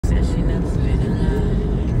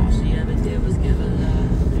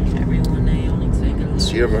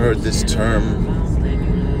You ever heard this term,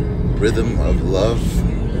 rhythm of love?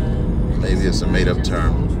 Maybe it's a made-up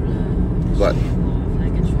term, but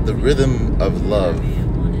the rhythm of love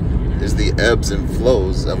is the ebbs and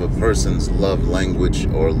flows of a person's love language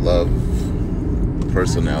or love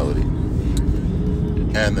personality.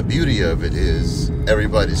 And the beauty of it is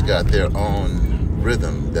everybody's got their own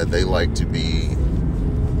rhythm that they like to be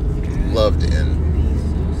loved in.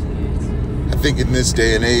 I think in this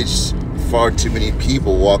day and age, far too many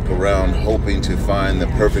people walk around hoping to find the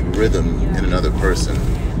perfect rhythm in another person,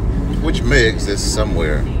 which may exist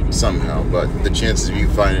somewhere, somehow, but the chances of you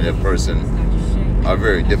finding a person are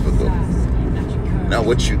very difficult. Now,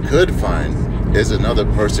 what you could find is another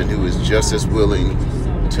person who is just as willing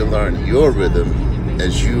to learn your rhythm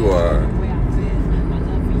as you are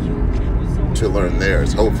to learn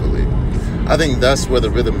theirs, hopefully. I think that's where the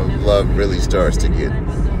rhythm of love really starts to get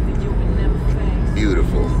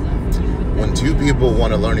beautiful. When two people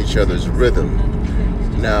want to learn each other's rhythm.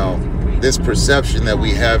 Now, this perception that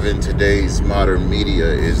we have in today's modern media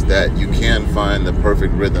is that you can find the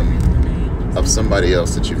perfect rhythm of somebody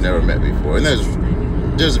else that you've never met before. And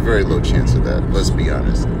there's a very low chance of that, let's be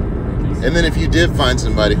honest. And then if you did find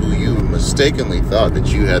somebody who you mistakenly thought that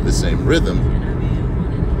you had the same rhythm,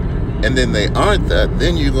 and then they aren't that,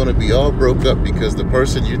 then you're going to be all broke up because the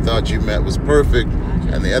person you thought you met was perfect,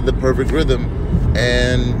 and they had the perfect rhythm,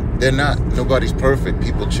 and they're not. Nobody's perfect.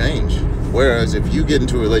 People change. Whereas if you get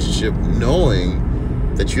into a relationship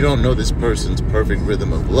knowing that you don't know this person's perfect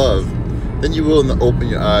rhythm of love, then you're willing to open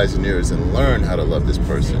your eyes and ears and learn how to love this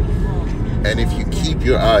person. And if you keep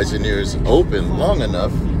your eyes and ears open long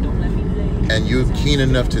enough, and you're keen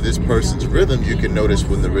enough to this person's rhythm, you can notice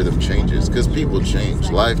when the rhythm changes, because people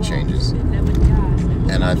change, life changes.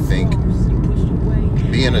 And I think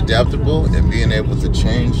being adaptable and being able to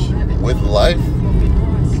change with life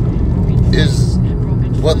is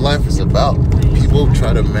what life is about. People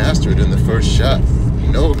try to master it in the first shot.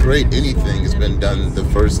 No great anything has been done the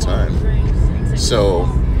first time. So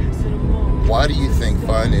why do you think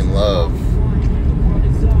finding love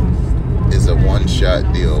is a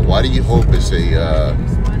one-shot deal? Why do you hope it's a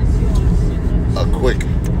quick,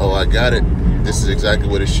 oh, I got it, this is exactly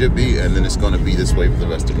what it should be, and then it's going to be this way for the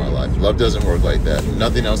rest of my life? Love doesn't work like that.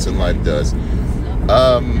 Nothing else in life does.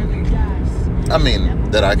 I mean,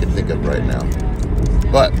 that I can think of right now.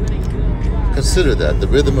 But consider that the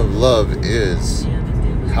rhythm of love is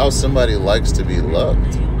how somebody likes to be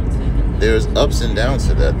loved. There's ups and downs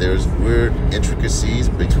to that. There's weird intricacies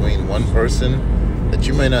between one person that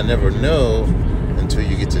you may not never know until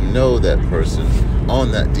you get to know that person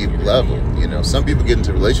on that deep level. You know, some people get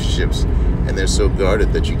into relationships and they're so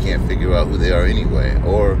guarded that you can't figure out who they are anyway,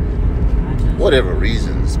 or whatever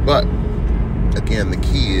reasons. But again, the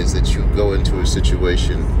key is that you go into a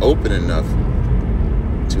situation open enough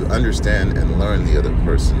to understand and learn the other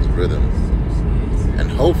person's rhythm. And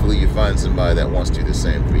hopefully you find somebody that wants to do the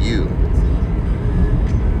same for you.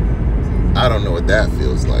 I don't know what that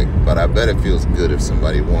feels like, but I bet it feels good if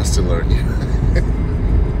somebody wants to learn you.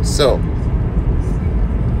 So,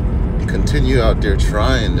 continue out there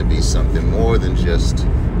trying to be something more than just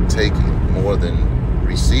taking, more than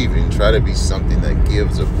receiving. Try to be something that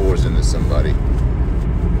gives or pours into somebody.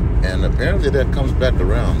 And apparently that comes back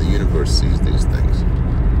around. The universe sees these things.